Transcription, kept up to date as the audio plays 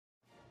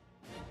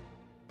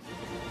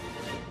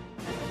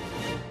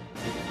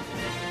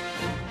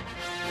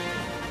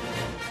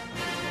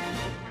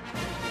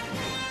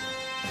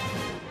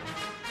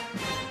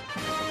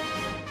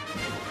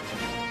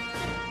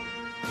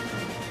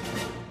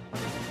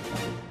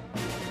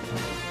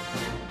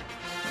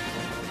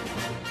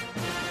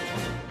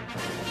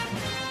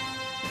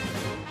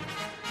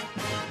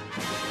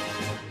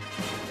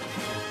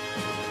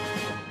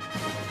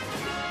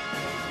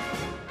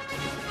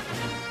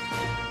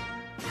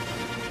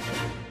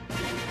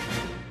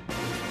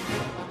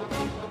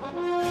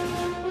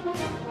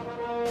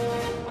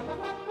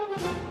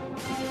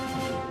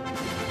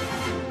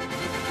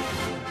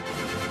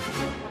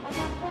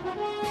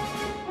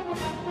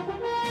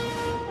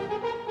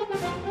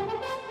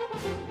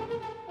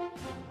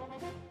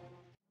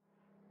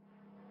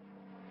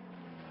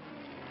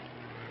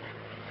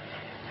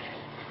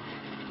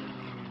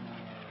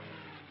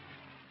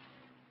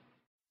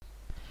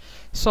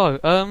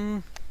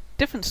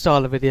Different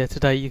style of video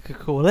today, you could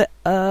call it.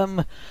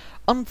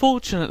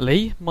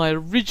 Unfortunately, my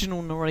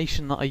original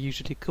narration that I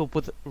usually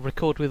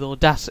record with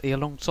Audacity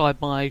alongside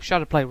my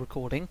Shadowplay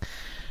recording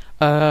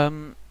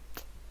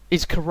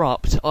is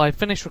corrupt. I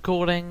finished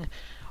recording,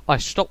 I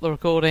stopped the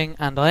recording,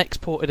 and I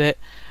exported it,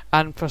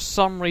 and for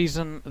some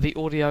reason the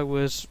audio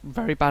was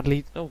very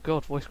badly,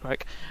 voice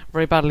crack,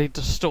 very badly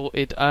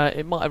distorted.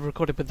 It might have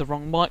recorded with the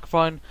wrong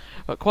microphone,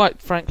 but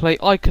quite frankly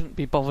I couldn't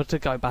be bothered to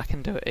go back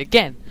and do it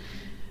again.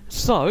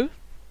 So,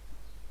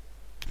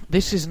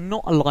 this is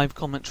not a live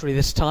commentary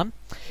this time.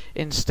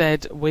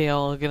 Instead, we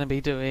are going to be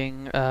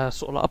doing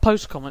sort of like a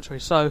post-commentary.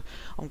 So,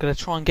 I'm going to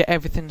try and get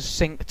everything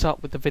synced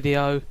up with the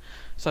video,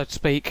 so to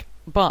speak.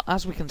 But,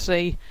 as we can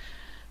see,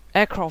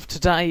 aircraft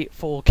today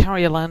for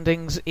carrier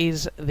landings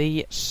is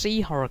the Sea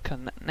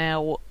Hurricane.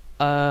 Now,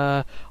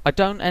 I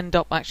don't end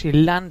up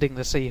actually landing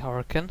the Sea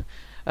Hurricane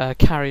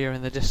carrier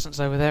in the distance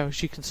over there,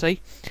 as you can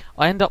see.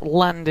 I end up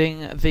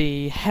landing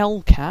the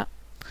Hellcat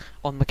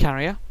on the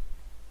carrier,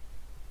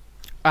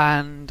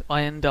 and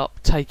I end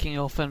up taking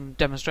off and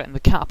demonstrating the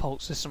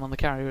catapult system on the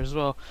carrier as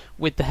well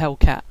with the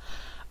Hellcat.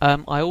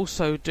 I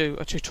also do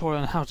a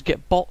tutorial on how to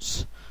get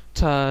bots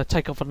to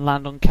take off and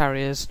land on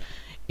carriers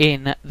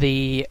in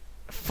the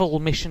full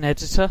mission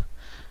editor,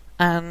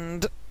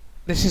 and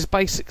this is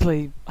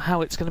basically how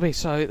it's going to be.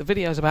 So the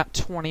video is about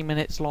 20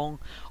 minutes long.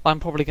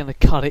 I'm probably going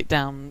to cut it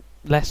down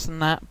less than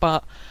that,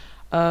 but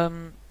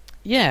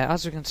yeah,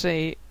 as you can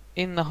see,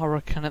 in the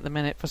Hurricane at the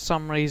minute, for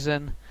some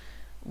reason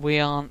we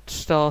aren't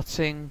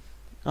starting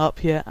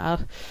up yet.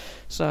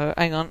 So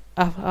hang on,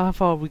 how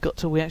far have we got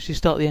till we actually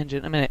start the engine?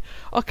 In a minute.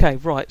 Okay,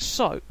 right,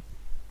 so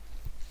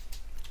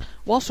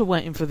whilst we're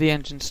waiting for the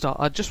engine to start,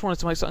 I just wanted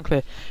to make something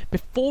clear.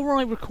 Before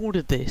I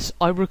recorded this,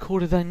 I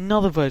recorded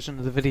another version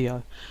of the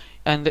video,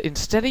 and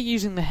instead of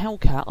using the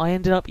Hellcat, I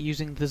ended up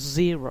using the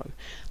Zero.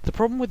 The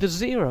problem with the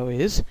Zero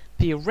is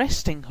the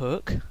arresting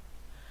hook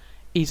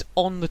is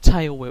on the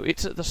tail wheel.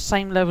 It's at the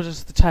same level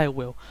as the tail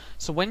wheel.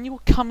 So when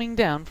you're coming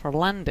down for a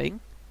landing,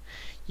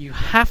 you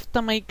have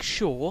to make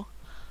sure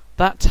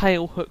that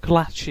tail hook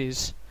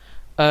latches.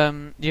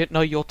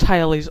 Your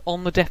tail is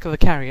on the deck of the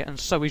carrier, and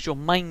so is your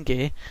main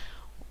gear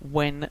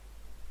when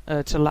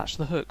to latch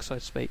the hook, so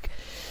to speak.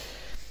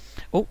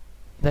 Oh,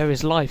 there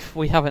is life.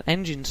 We have an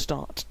engine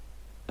start.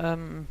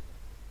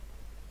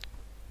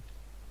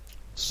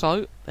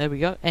 So there we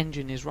go.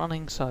 Engine is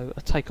running, so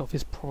a takeoff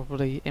is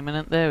probably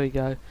imminent. There we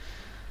go.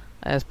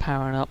 There's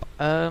powering up.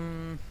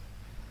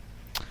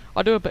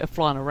 I do a bit of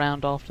flying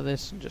around after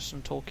this and just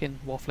some talking,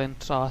 waffling,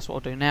 so that's what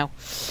I'll do now.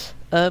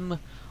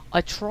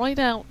 I tried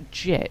out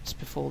jets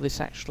before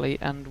this actually,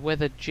 and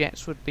whether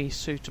jets would be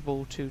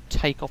suitable to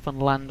take off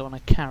and land on a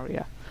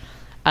carrier.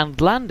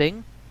 And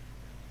landing,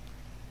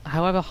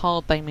 however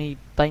hard they may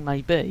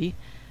be,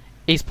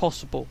 is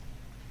possible.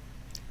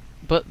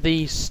 But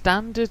the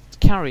standard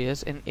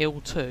carriers in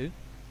IL-2,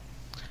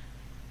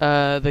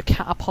 the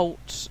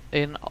catapults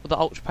in the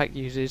Ultra Pack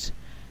uses,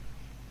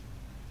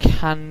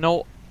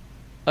 cannot.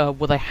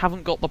 They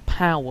haven't got the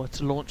power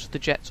to launch the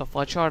jets off.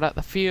 I tried out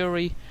the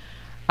Fury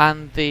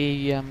and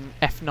the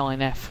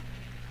F9F,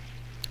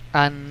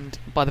 and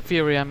by the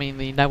Fury I mean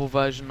the naval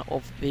version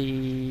of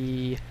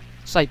the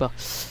Sabre,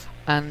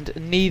 and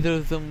neither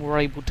of them were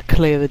able to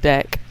clear the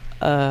deck.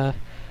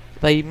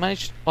 They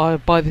managed.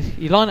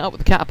 You line it up with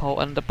the catapult,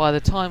 and by the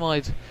time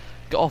I'd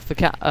got off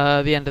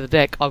the end of the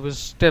deck, I was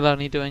still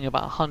only doing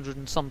about 100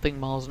 and something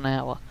miles an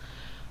hour,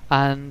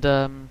 and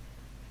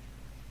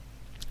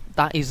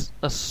that is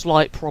a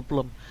slight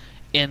problem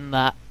in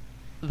that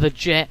the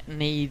jet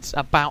needs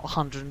about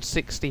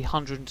 160,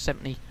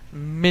 170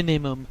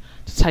 minimum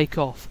to take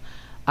off.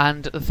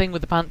 And the thing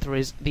with the Panther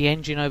is the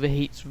engine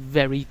overheats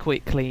very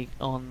quickly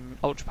on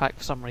Ultra Pack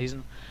for some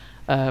reason.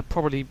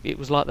 Probably it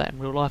was like that in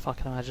real life, I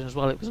can imagine as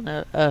well. It was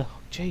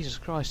Jesus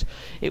Christ,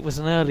 it was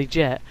an early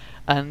jet,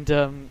 and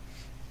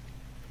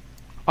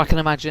I can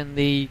imagine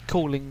the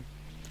cooling,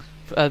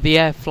 the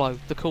airflow,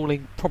 the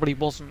cooling probably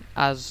wasn't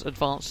as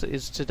advanced as it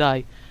is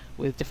today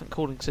with different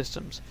cooling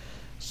systems.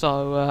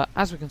 So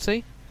as we can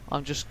see,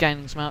 I'm just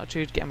gaining some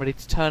altitude, getting ready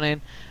to turn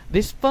in.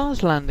 This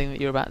first landing that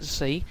you're about to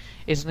see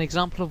is an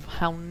example of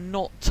how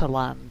not to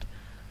land.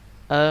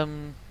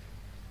 In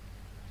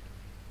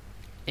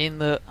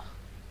that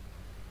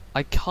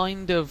I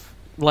kind of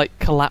like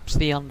collapse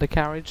the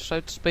undercarriage, so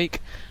to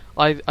speak.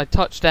 I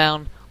touch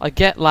down, I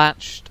get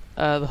latched,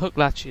 the hook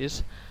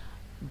latches,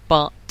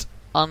 but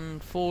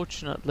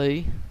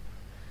unfortunately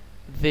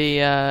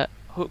the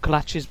hook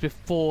latches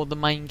before the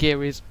main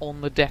gear is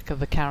on the deck of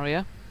the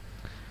carrier,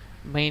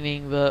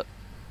 meaning that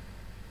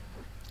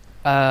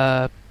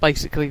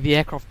basically the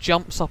aircraft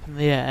jumps up in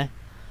the air,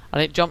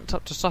 and it jumped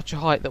up to such a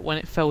height that when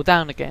it fell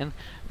down again,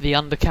 the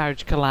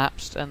undercarriage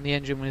collapsed and the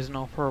engine was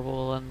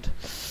inoperable, and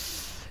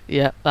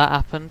yeah, that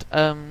happened.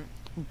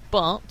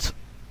 But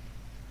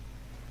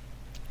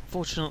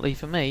fortunately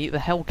for me, the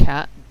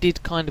Hellcat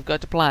did kind of go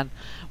to plan.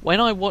 When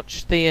I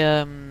watched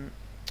the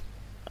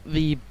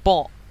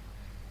bot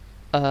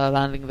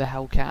landing the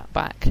Hellcat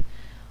back,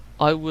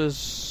 I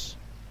was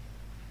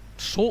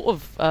sort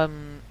of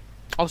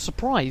I was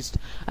surprised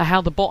at how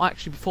the bot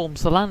actually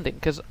performs the landing,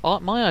 because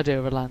my idea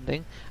of a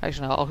landing,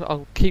 actually no,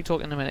 I'll keep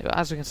talking in a minute, but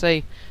as we can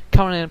see,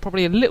 coming in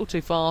probably a little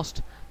too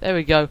fast. There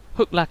we go,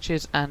 hook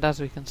latches, and as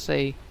we can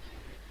see,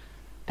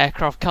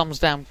 aircraft comes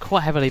down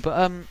quite heavily.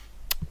 But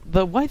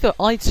the way that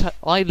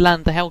I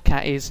land the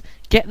Hellcat is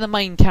get the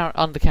main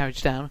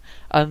undercarriage down,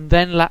 and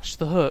then latch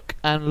the hook,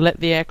 and let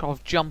the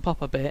aircraft jump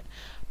up a bit,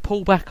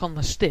 pull back on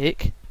the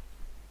stick,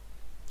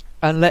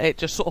 and let it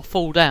just sort of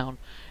fall down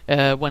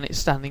when it's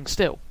standing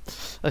still.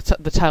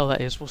 The tail, that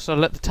is. So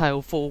let the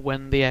tail fall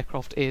when the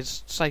aircraft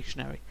is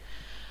stationary.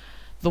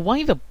 The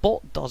way the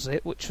bot does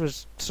it, which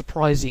was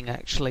surprising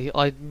actually,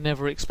 I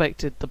never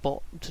expected the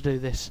bot to do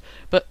this.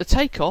 But the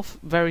takeoff,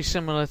 very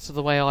similar to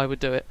the way I would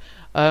do it,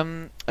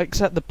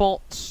 except the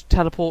bots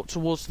teleport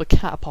towards the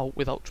catapult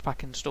with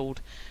UltraPack installed,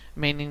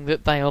 meaning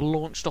that they are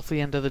launched off the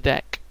end of the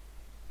deck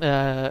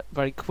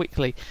very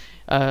quickly.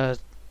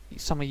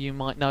 Some of you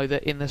might know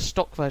that in the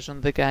stock version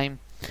of the game,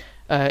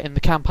 in the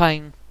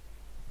campaign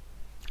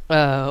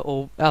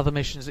or other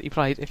missions that you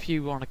played, if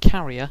you were on a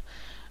carrier,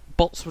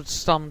 bots would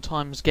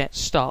sometimes get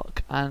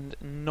stuck and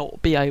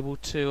not be able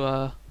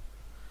to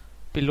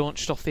be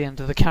launched off the end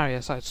of the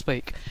carrier, so to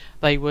speak.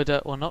 They would,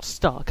 well, not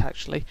stuck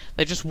actually,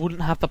 they just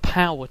wouldn't have the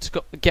power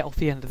to get off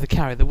the end of the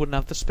carrier, they wouldn't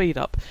have the speed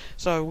up.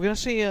 So we're going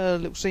to see a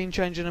little scene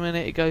change in a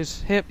minute. It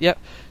goes here, yep,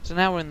 so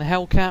now we're in the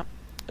Hellcat.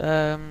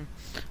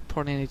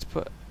 Probably need to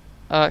put,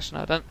 actually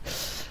no I don't.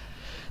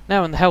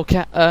 Now in the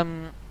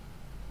Hellcat,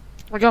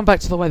 we're going back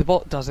to the way the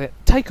bot does it.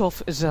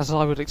 Takeoff is as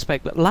I would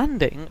expect, but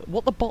landing,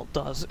 what the bot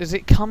does is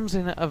it comes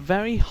in at a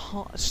very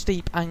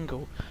steep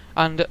angle,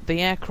 and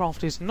the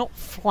aircraft is not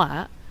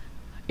flat,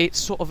 it's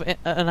sort of at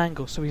an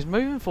angle. So he's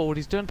moving forward,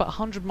 he's doing about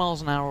 100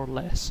 miles an hour or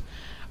less,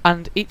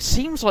 and it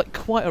seems like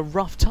quite a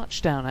rough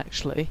touchdown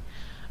actually,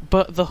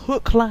 but the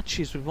hook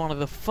latches with one of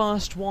the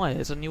first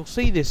wires, and you'll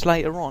see this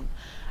later on,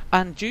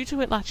 and due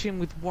to it latching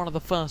with one of the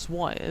first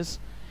wires,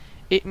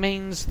 it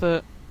means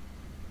that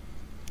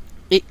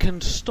it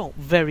can stop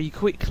very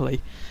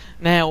quickly.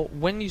 Now,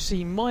 when you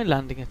see my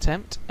landing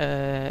attempt,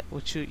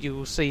 which you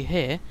will see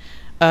here,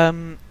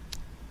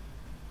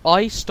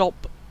 I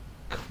stop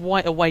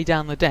quite a way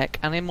down the deck,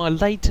 and in my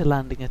later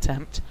landing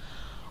attempt,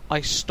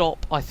 I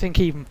stop, I think,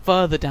 even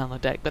further down the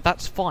deck, but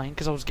that's fine,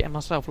 because I was getting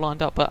myself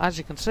lined up. But as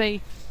you can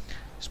see,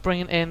 just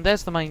bringing it in,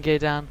 there's the main gear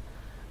down,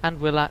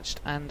 and we're latched,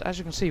 and as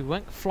you can see, we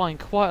went flying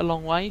quite a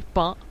long way,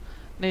 but,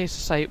 needless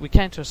to say, we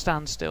came to a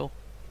standstill.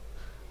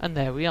 And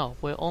there we are,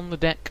 we're on the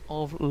deck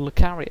of the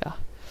carrier.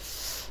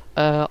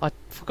 I've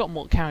forgotten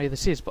what carrier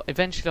this is, but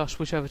eventually I'll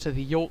switch over to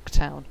the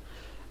Yorktown,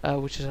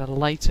 which is a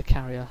later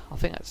carrier. I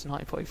think that's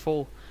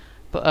 1944.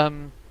 But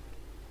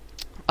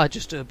I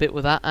just do a bit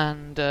with that,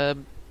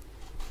 and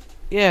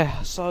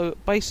yeah, so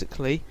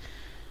basically,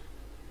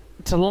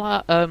 in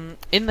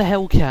the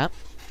Hellcat,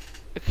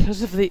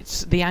 because of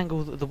the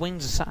angle that the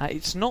wings are sat at,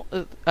 it's not,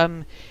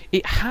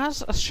 it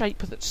has a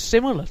shape that's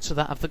similar to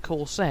that of the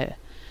Corsair,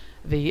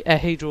 the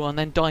ahedral and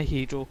then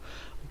dihedral,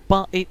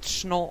 but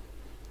it's not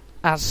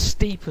as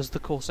steep as the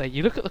Corsair.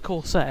 You look at the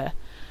Corsair,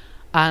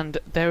 and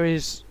there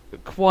is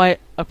quite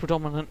a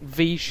predominant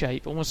V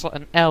shape, almost like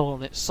an L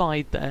on its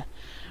side there.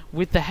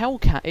 With the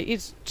Hellcat, it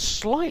is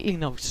slightly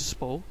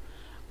noticeable,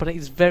 but it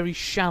is very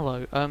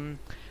shallow.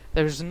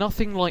 There is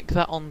nothing like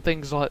that on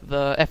things like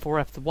the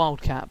F4F, the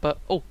Wildcat, but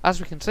oh, as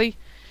we can see,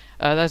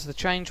 there's the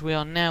change. We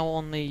are now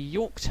on the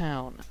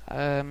Yorktown.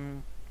 As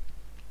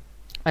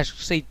you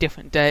can see,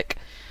 different deck.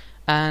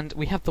 And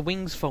we have the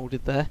wings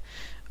folded there.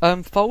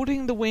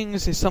 Folding the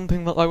wings is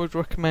something that I would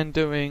recommend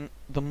doing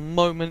the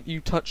moment you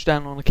touch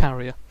down on a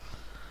carrier,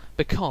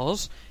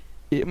 because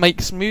it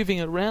makes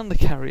moving around the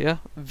carrier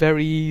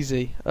very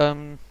easy.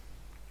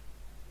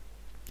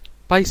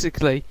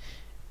 Basically,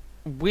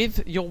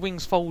 with your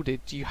wings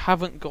folded, you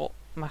haven't got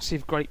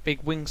massive, great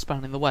big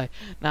wingspan in the way.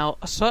 Now,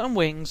 certain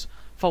wings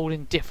fold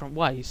in different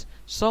ways.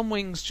 Some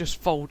wings just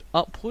fold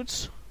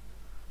upwards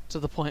to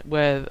the point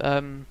where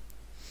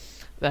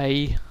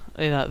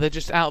they're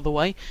just out of the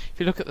way. If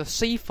you look at the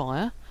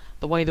Seafire,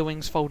 the way the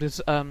wings fold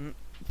is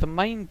the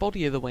main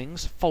body of the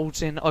wings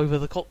folds in over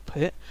the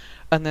cockpit,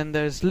 and then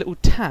there's little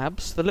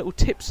tabs, the little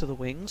tips of the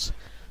wings,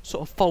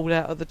 sort of fold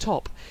out at the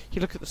top. If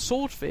you look at the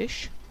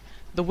Swordfish,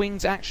 the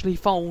wings actually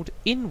fold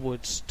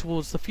inwards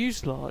towards the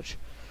fuselage.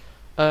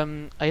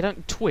 They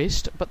don't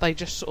twist, but they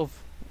just sort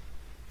of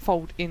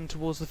fold in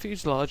towards the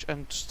fuselage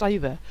and stay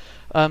there.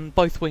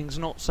 Both wings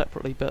not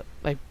separately, but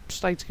they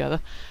stay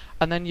together.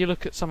 And then you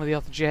look at some of the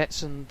other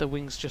jets, and the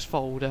wings just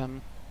fold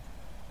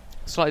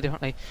slightly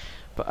differently.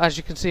 But as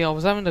you can see, I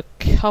was having a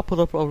couple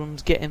of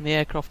problems getting the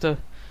aircraft to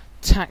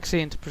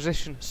taxi into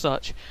position as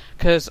such,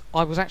 because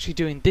I was actually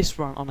doing this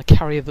run on a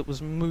carrier that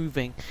was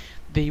moving.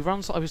 The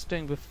runs that I was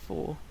doing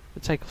before, the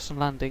takeoffs and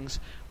landings,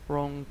 were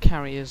on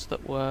carriers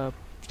that were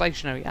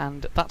stationary,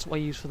 and that's what I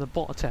used for the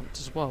bot attempt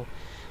as well,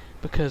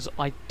 because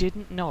I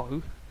didn't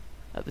know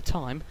at the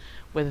time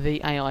whether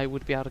the AI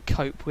would be able to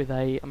cope with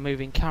a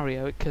moving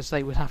carrier, because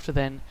they would have to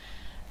then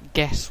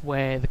guess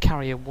where the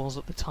carrier was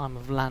at the time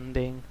of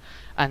landing,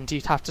 and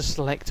you'd have to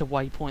select a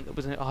waypoint that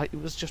was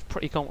it was just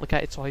pretty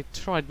complicated, so I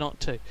tried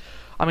not to.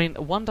 I mean,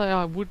 one day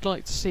I would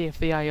like to see if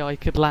the AI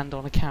could land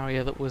on a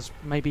carrier that was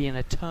maybe in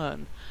a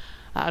turn.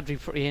 That'd be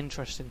pretty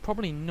interesting.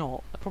 Probably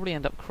not. I'd probably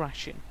end up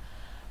crashing,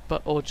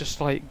 or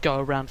just like go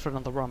around for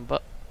another run.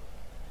 But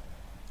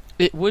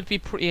it would be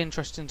pretty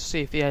interesting to see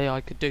if the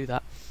AI could do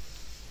that.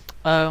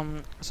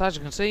 So as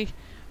you can see,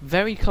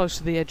 very close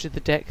to the edge of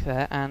the deck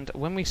there, and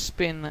when we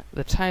spin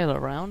the tail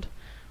around,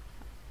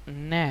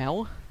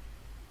 now,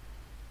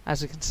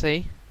 as you can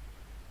see,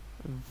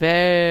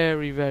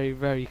 very, very,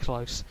 very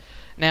close.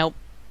 Now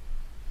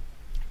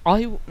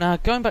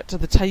going back to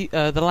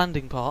the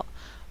landing part,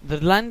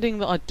 the landing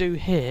that I do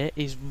here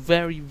is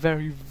very,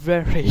 very,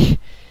 very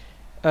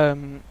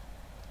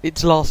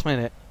it's last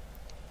minute.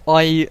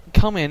 I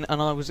come in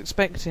and I was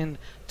expecting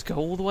to go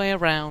all the way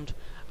around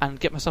and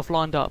get myself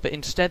lined up, but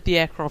instead the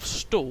aircraft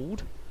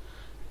stalled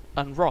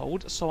and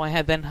rolled, so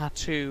I then had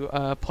to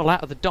pull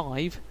out of the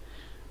dive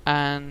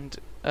and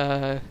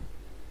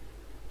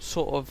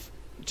sort of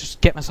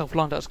just get myself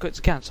lined up as quick as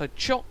I can. So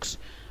chocks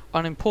are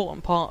an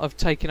important part of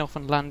taking off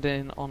and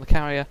landing on the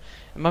carrier.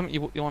 The moment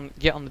you want to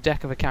get on the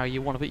deck of a carrier,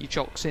 you want to put your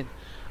chocks in,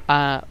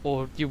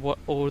 or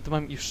the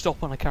moment you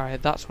stop on a carrier,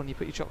 that's when you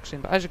put your chocks in.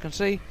 But as you can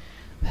see,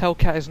 the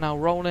Hellcat is now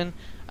rolling,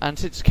 and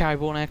since it's a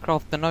carry-borne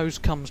aircraft, the nose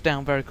comes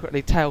down very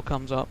quickly, tail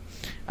comes up,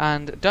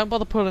 and don't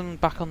bother pulling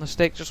back on the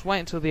stick. Just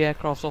wait until the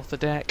aircraft's off the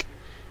deck,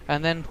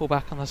 and then pull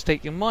back on the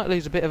stick. You might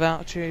lose a bit of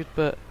altitude,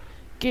 but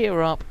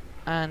gear up,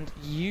 and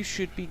you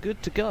should be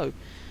good to go.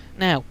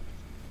 Now,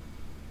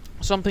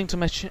 something to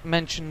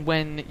mention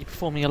when you're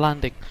performing a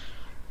landing.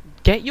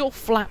 Get your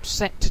flaps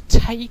set to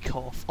take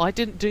off. I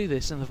didn't do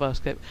this in the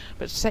first clip,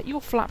 but set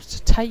your flaps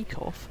to take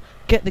off,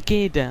 get the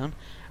gear down,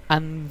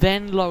 and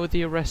then lower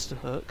the arresting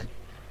hook,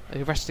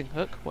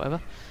 whatever,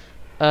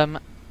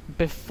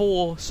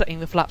 before setting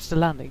the flaps to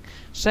landing.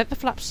 Set the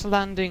flaps to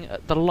landing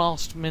at the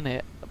last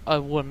minute,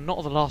 well, not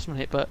at the last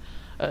minute, but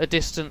at a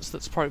distance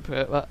that's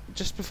appropriate. But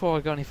just before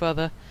I go any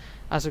further,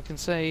 as you can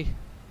see,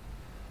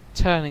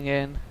 turning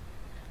in,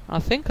 I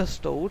think I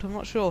stalled, I'm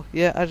not sure.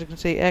 Yeah, as you can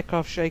see,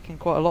 aircraft shaking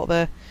quite a lot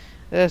there.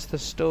 There's the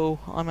stall,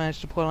 I managed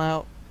to pull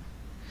out.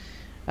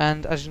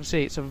 And as you can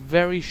see, it's a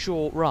very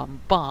short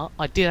run, but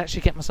I did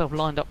actually get myself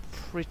lined up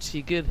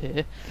pretty good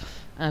here.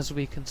 As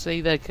we can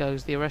see, there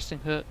goes the arresting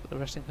hook. The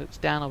arresting hook's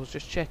down, I was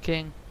just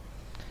checking.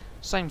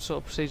 Same sort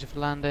of procedure for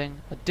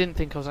landing. I didn't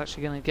think I was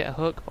actually going to get a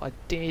hook, but I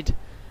did.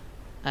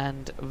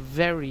 And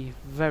very,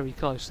 very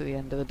close to the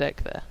end of the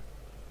deck there,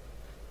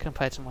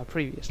 compared to my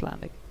previous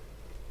landing.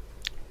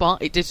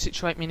 But it did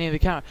situate me near the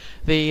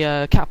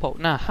catapult.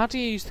 Now, how do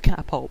you use the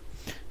catapult?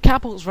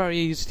 Catapult's very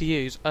easy to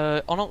use.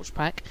 On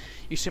Ultrapack,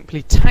 you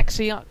simply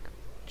taxi up.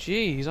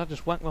 Jeez, I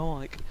just whacked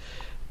my mic.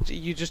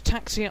 You just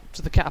taxi up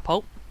to the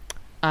catapult,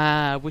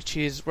 which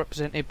is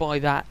represented by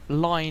that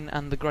line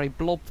and the grey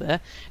blob there.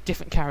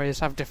 Different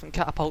carriers have different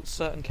catapults.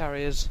 Certain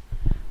carriers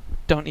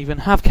don't even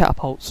have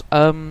catapults.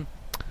 The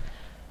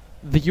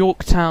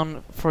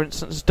Yorktown, for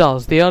instance,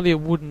 does. The earlier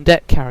wooden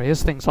deck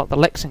carriers, things like the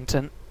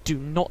Lexington, do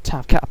not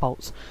have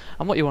catapults.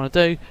 And what you want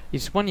to do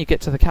is, when you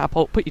get to the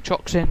catapult, put your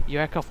chocks in.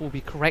 Your aircraft will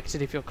be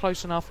corrected if you're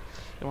close enough.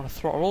 You want to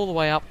throttle all the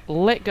way up,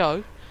 let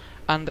go,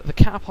 and the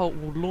catapult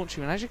will launch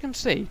you. And as you can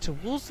see,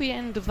 towards the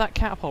end of that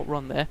catapult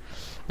run there,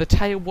 the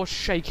tail was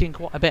shaking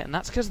quite a bit, and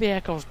that's because the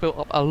aircraft's built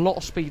up a lot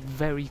of speed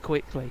very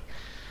quickly.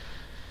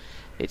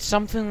 It's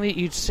something that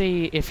you'd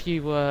see if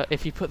you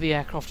put the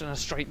aircraft in a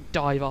straight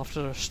dive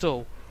after a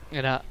stall.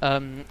 You know,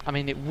 I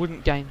mean, it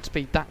wouldn't gain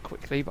speed that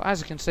quickly, but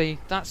as you can see,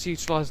 that's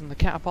utilising the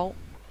catapult.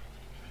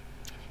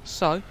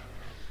 So,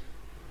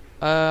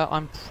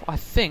 I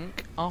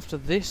think after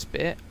this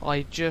bit,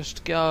 I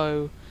just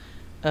go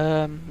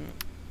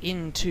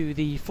into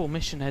the full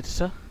mission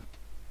editor.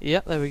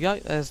 Yep, there we go.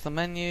 There's the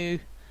menu,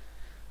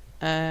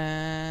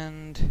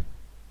 and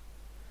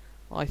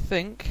I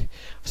think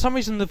for some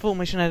reason the full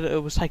mission editor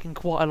was taking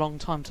quite a long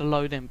time to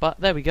load in, but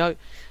there we go.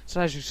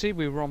 So as you see,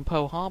 we were on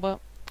Pearl Harbor,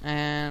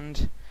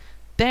 and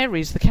there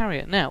is the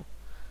carrier. Now,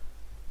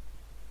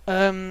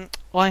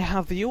 I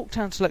have the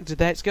Yorktown selected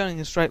there, it's going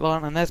in a straight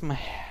line, and there's my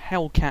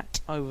Hellcat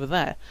over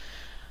there.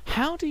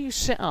 How do you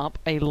set up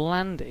a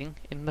landing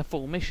in the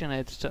full mission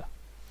editor?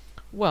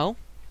 Well,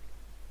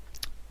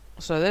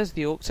 so there's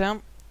the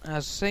Yorktown,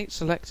 as seat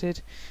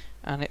selected,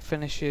 and it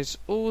finishes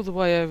all the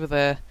way over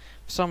there.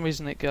 For some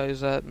reason it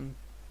goes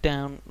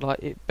down, like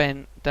it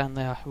bent down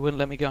there. It wouldn't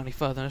let me go any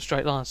further in a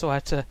straight line, so I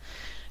had to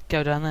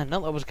go down there.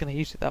 Not that I was going to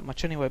use it that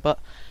much anyway, but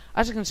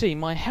as you can see,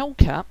 my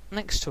Hellcat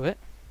next to it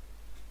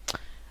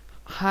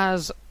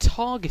has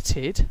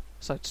targeted,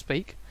 so to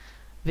speak,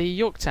 the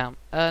Yorktown.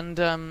 And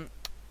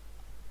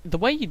the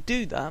way you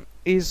do that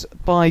is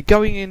by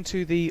going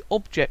into the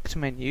object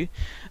menu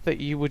that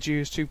you would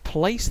use to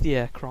place the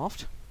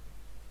aircraft.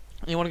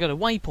 You want to go to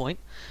waypoint,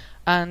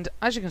 and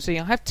as you can see,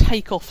 I have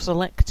takeoff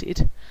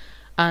selected,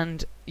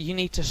 and you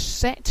need to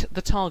set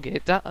the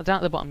target. Down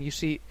at the bottom you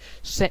see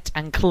set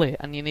and clear,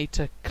 and you need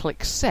to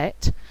click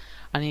set,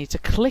 and you need to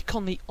click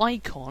on the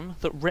icon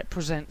that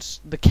represents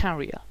the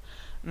carrier.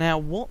 Now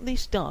what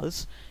this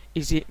does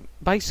is it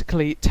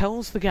basically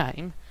tells the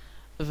game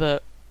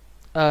that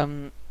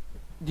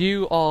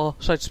you are,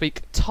 so to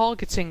speak,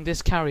 targeting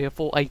this carrier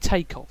for a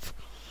takeoff.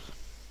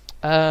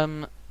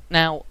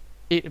 Now,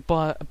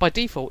 by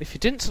default, if you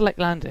didn't select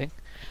landing,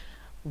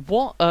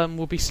 what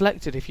would be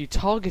selected if you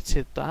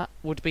targeted that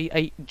would be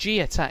a G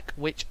attack,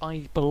 which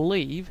I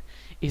believe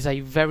is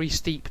a very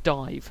steep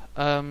dive.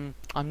 I'm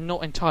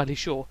not entirely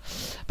sure,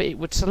 but it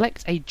would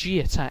select a G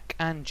attack,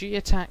 and G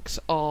attacks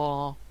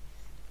are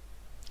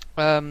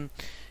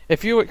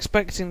if you're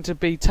expecting to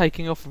be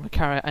taking off from a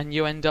carrier and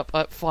you end up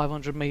at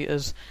 500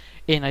 meters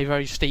in a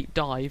very steep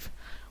dive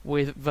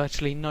with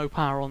virtually no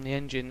power on the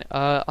engine,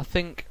 I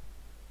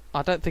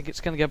don't think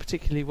it's going to go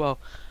particularly well.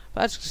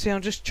 But as you can see,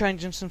 I'm just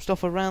changing some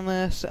stuff around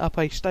there, set up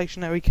a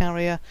stationary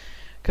carrier,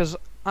 because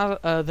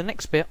the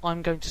next bit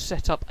I'm going to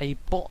set up a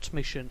bot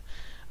mission.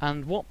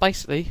 And what I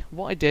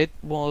did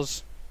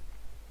was,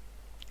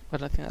 I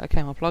don't think that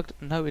came unplugged.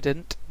 No, it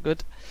didn't.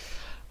 Good.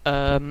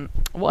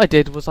 What I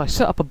did was I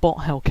set up a bot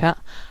Hellcat,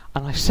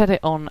 and I set it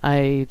on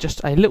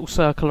just a little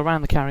circle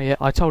around the carrier.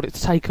 I told it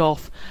to take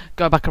off,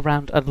 go back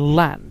around, and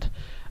land.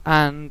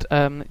 And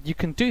you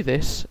can do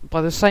this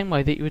by the same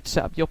way that you would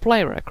set up your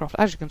player aircraft.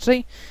 As you can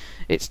see,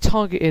 it's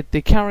targeted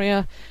the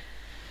carrier.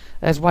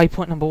 There's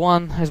waypoint number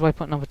 1, there's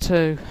waypoint number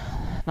 2,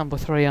 number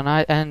 3, and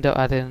I end up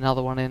adding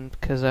another one in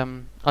because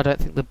I don't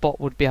think the bot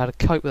would be able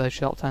to cope with those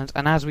sharp turns,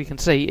 and as we can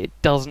see, it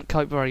doesn't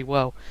cope very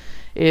well.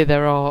 Here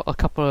there are a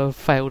couple of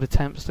failed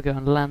attempts to go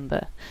and land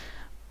there.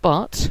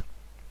 But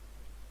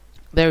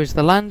there is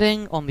the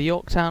landing on the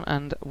Yorktown,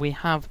 and we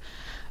have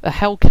a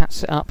Hellcat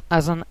set up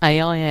as an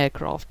AI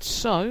aircraft.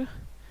 So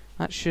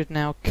that should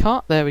now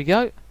cut. There we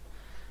go.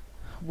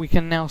 We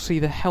can now see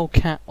the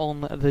Hellcat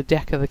on the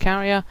deck of the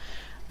carrier,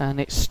 and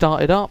it's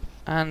started up,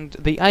 and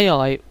the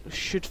AI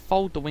should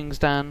fold the wings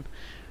down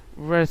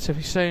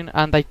relatively soon,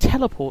 and they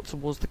teleport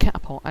towards the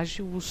catapult, as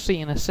you will see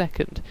in a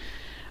second.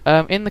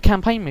 In the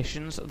campaign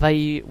missions,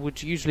 they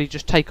would usually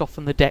just take off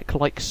from the deck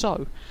like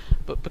so,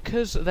 but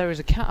because there is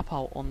a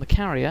catapult on the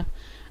carrier,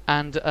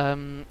 and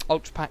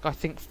Ultra Pack I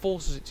think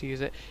forces it to use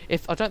it.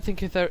 If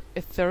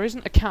there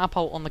isn't a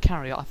catapult on the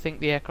carrier, I think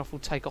the aircraft will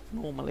take off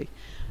normally.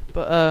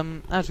 But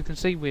as you can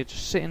see, we're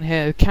just sitting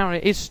here. The carrier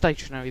is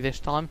stationary this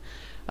time.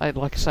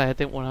 Like I say, I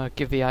didn't want to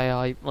give the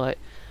AI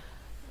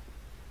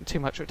too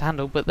much to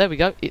handle, but there we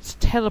go. It's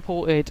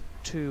teleported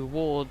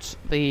towards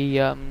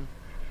the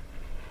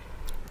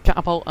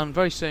catapult, and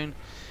very soon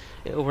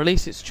it will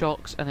release its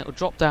chocks and it will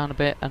drop down a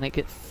bit and it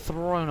gets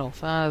thrown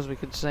off. As we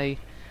can see,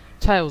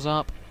 tails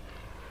up,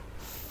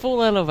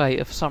 full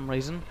elevator for some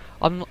reason.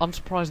 I'm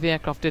surprised the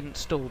aircraft didn't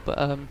stall, but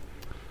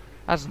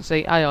as you can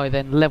see, AI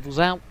then levels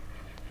out,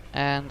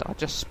 and I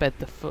just sped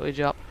the footage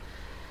up.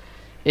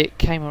 It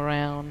came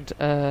around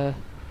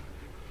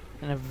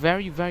in a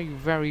very, very,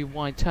 very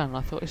wide turn.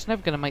 I thought it's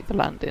never going to make the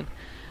landing,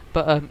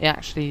 but it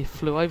actually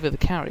flew over the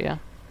carrier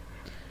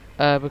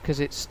because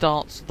it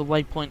starts the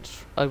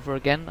waypoints over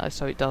again.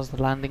 So it does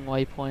the landing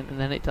waypoint, and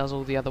then it does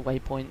all the other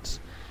waypoints,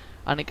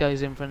 and it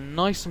goes in for a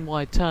nice and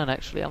wide turn.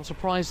 Actually, I'm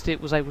surprised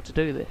it was able to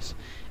do this.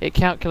 It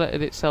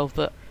calculated itself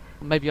that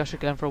maybe I should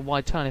go in for a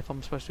wide turn if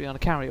I'm supposed to be on a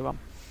carrier run.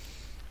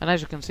 And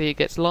as you can see, it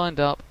gets lined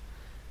up,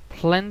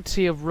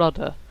 plenty of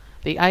rudder.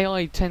 The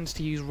AI tends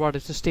to use rudder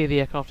to steer the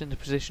aircraft into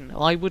position.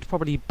 I would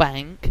probably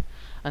bank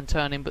and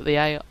turn in, but the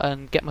AI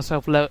and get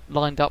myself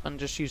lined up and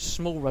just use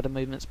small rudder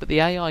movements. But the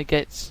AI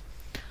gets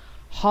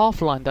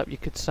half lined up, you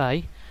could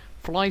say,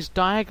 flies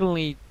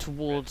diagonally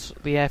towards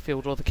the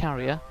airfield or the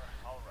carrier.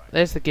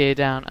 There's the gear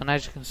down, and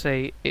as you can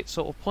see, it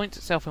sort of points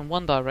itself in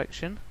one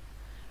direction,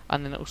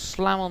 and then it will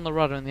slam on the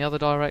rudder in the other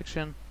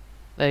direction.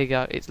 There you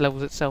go, it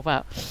levels itself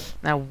out.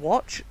 Now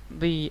watch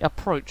the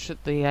approach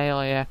that the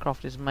AI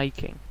aircraft is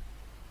making.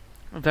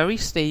 Very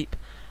steep,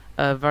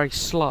 very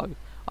slow.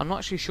 I'm not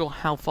actually sure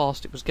how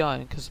fast it was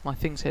going because my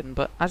thing's hidden,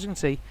 but as you can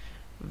see,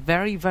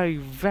 very, very,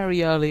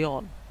 very early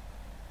on,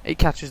 it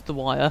catches the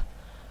wire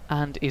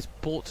and is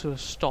brought to a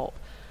stop.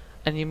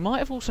 And you might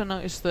have also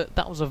noticed that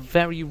that was a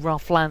very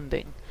rough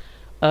landing.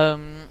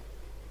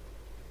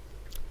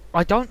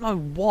 I don't know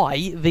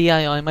why the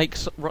AI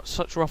makes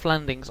such rough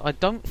landings. I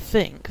don't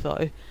think,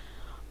 though,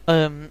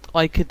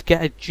 I could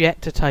get a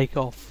jet to take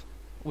off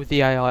with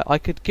the AI. I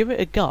could give it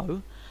a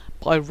go,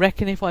 but I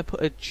reckon if I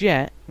put a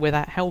jet where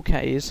that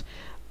Hellcat is,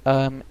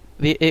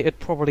 it would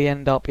probably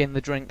end up in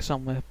the drink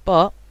somewhere.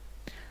 But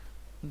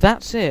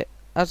that's it.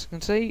 As you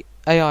can see,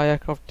 AI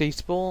aircraft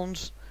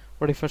despawns,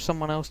 ready for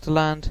someone else to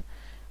land,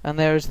 and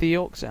there is the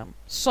Yorktown.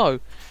 So,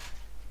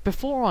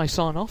 before I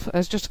sign off,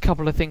 there's just a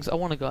couple of things I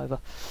want to go over.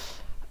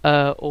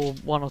 Or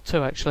one or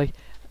two actually.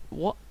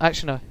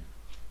 Actually no.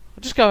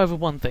 I'll just go over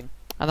one thing,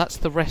 and that's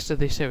the rest of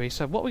this series.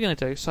 So what we're going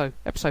to do, so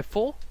episode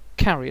 4,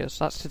 carriers,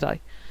 that's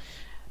today.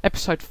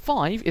 Episode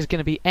 5 is going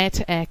to be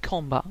air-to-air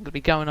combat. I'm going to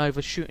be going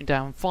over shooting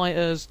down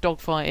fighters,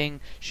 dogfighting,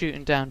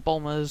 shooting down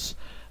bombers,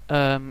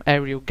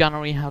 aerial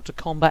gunnery, how to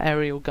combat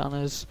aerial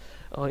gunners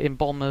in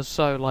bombers,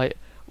 so like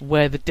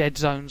where the dead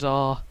zones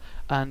are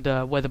and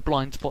where the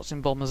blind spots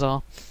in bombers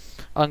are.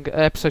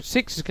 Episode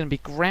 6 is going to be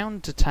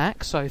ground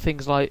attack, so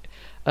things like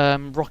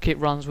rocket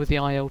runs with the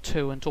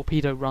IL-2, and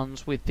torpedo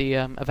runs with the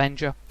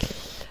Avenger.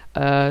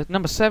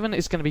 Number 7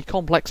 is going to be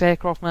complex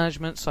aircraft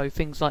management, so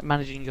things like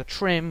managing your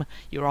trim,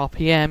 your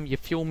RPM, your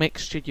fuel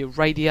mixture, your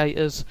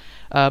radiators,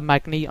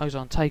 magnetos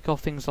on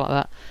takeoff, things like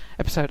that.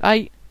 Episode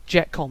 8,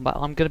 jet combat.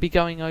 I'm going to be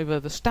going over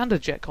the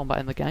standard jet combat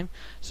in the game,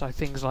 so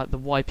things like the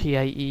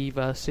YP-8E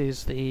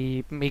versus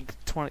the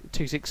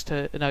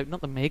MiG-262, no,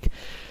 not the MiG,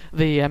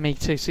 the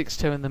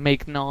MiG-262 and the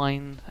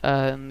MiG-9,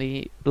 and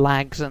the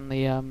lags and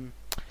the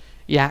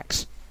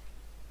yaks.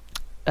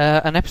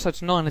 And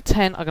episodes 9 and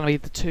 10 are going to be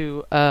the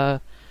two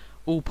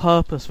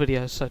all-purpose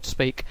videos, so to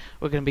speak.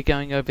 We're going to be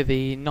going over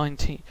the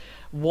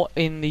what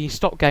in the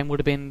stock game would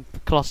have been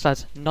classed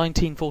as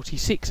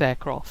 1946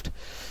 aircraft.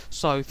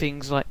 So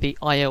things like the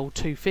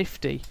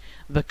IL-250,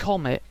 the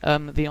Comet,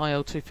 the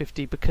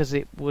IL-250, because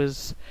it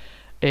was,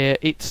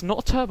 it's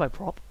not a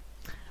turboprop,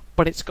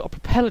 but it's got a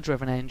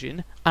propeller-driven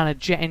engine and a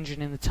jet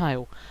engine in the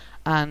tail.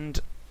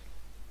 And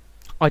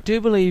I do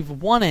believe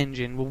one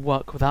engine will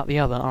work without the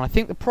other, and I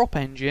think the prop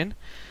engine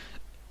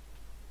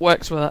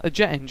works without the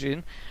jet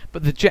engine,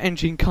 but the jet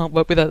engine can't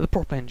work without the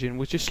prop engine,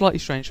 which is slightly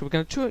strange. So we're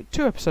going to do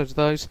two episodes of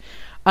those,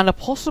 and a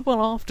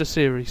possible after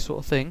series sort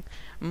of thing.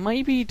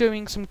 Maybe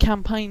doing some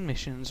campaign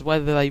missions,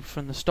 whether they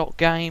from the stock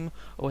game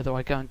or whether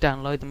I go and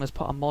download them as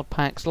part of mod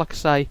packs. Like I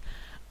say,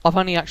 I've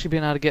only actually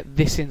been able to get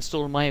this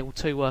install and my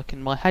IL-2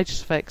 working. My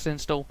HSFX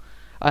install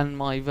and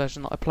my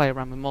version that I play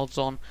around with mods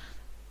on,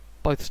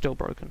 both still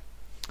broken.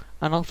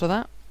 And after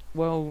that,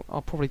 well,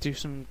 I'll probably do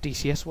some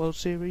DCS World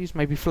Series,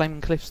 maybe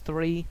Flaming Cliffs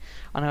 3.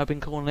 I know I've been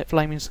calling it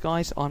Flaming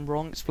Skies. I'm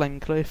wrong, it's Flaming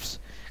Cliffs.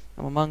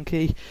 I'm a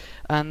monkey.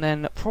 And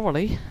then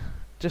probably,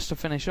 just to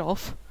finish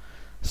off,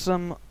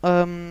 some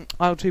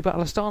IL-2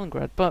 Battle of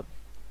Stalingrad. But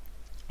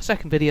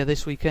second video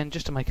this weekend,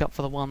 just to make up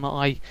for the one that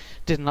I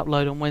didn't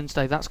upload on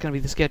Wednesday. That's going to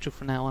be the schedule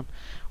from now on.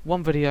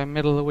 One video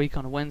middle of the week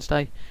on a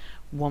Wednesday,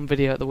 one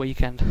video at the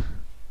weekend.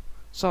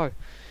 So,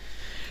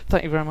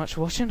 thank you very much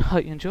for watching,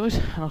 hope you enjoyed,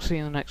 and I'll see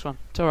you in the next one.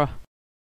 Ta-ra.